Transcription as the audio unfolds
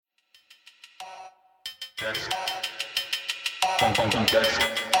What's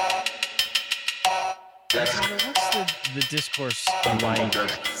the discourse like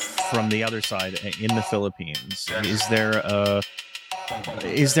from the other side in the Philippines?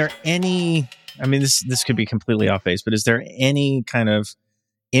 Is there any? I mean, this could be completely off base, but is there any kind of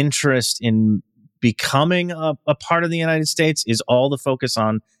interest in becoming a part of the United States? Is all the focus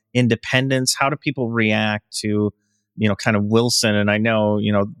on independence? How do people react to, kind of Wilson? And I know,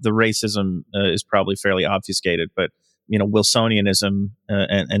 the racism is probably fairly obfuscated, but, Wilsonianism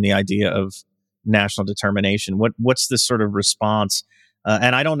and the idea of national determination. What's this sort of response?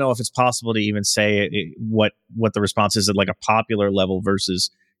 And I don't know if it's possible to even say what the response is at like a popular level versus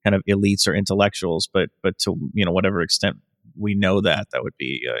kind of elites or intellectuals, but to whatever extent we know that would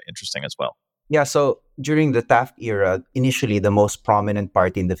be interesting as well. Yeah, so during the Taft era, initially the most prominent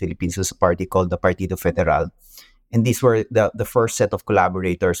party in the Philippines was a party called the Partido Federal. And these were the first set of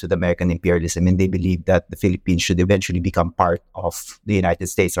collaborators with American imperialism, and they believed that the Philippines should eventually become part of the United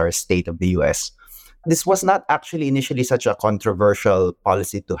States or a state of the US. This was not actually initially such a controversial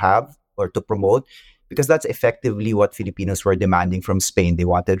policy to have or to promote, because that's effectively what Filipinos were demanding from Spain. They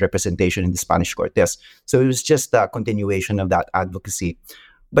wanted representation in the Spanish Cortes. So it was just a continuation of that advocacy.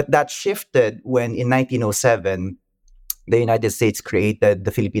 But that shifted when in 1907, the United States created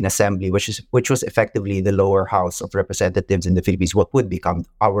the Philippine Assembly, which was effectively the lower house of representatives in the Philippines, what would become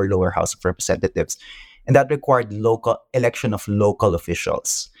our lower house of representatives. And that required election of local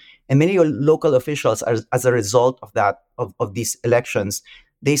officials. And many local officials, as a result of that, of these elections,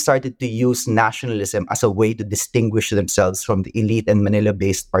 they started to use nationalism as a way to distinguish themselves from the elite and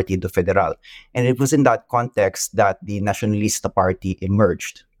Manila-based Partido Federal. And it was in that context that the Nacionalista Party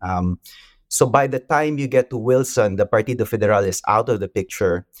emerged. So by the time you get to Wilson, the Partido Federal is out of the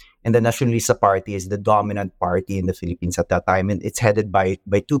picture, and the Nacionalista Party is the dominant party in the Philippines at that time. And it's headed by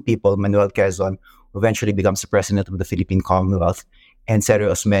two people, Manuel Quezon, who eventually becomes the president of the Philippine Commonwealth, and Sergio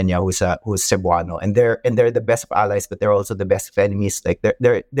Osmeña, who's Cebuano, and they're the best of allies, but they're also the best of enemies. Like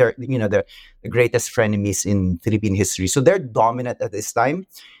they're the greatest frenemies in Philippine history. So they're dominant at this time.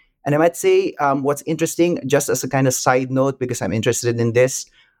 And I might say what's interesting, just as a kind of side note, because I'm interested in this,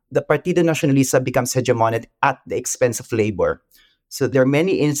 the Partido Nacionalista becomes hegemonic at the expense of labor. So there are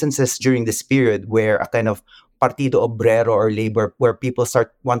many instances during this period where a kind of Partido Obrero or labor, where people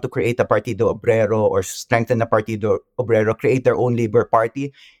want to create a Partido Obrero or strengthen a Partido Obrero, create their own labor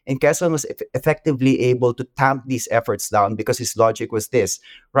party. And Quezon was effectively able to tamp these efforts down, because his logic was this: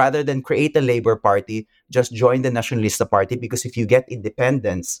 rather than create a labor party, just join the Nacionalista Party, because if you get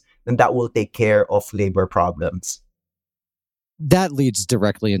independence, then that will take care of labor problems. That leads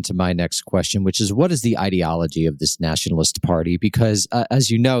directly into my next question, which is, what is the ideology of this nationalist party? Because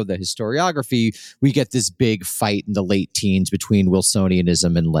as you know, the historiography, we get this big fight in the late teens between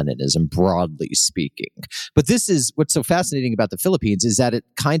Wilsonianism and Leninism, broadly speaking. But this is what's so fascinating about the Philippines, is that it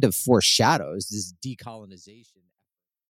kind of foreshadows this decolonization.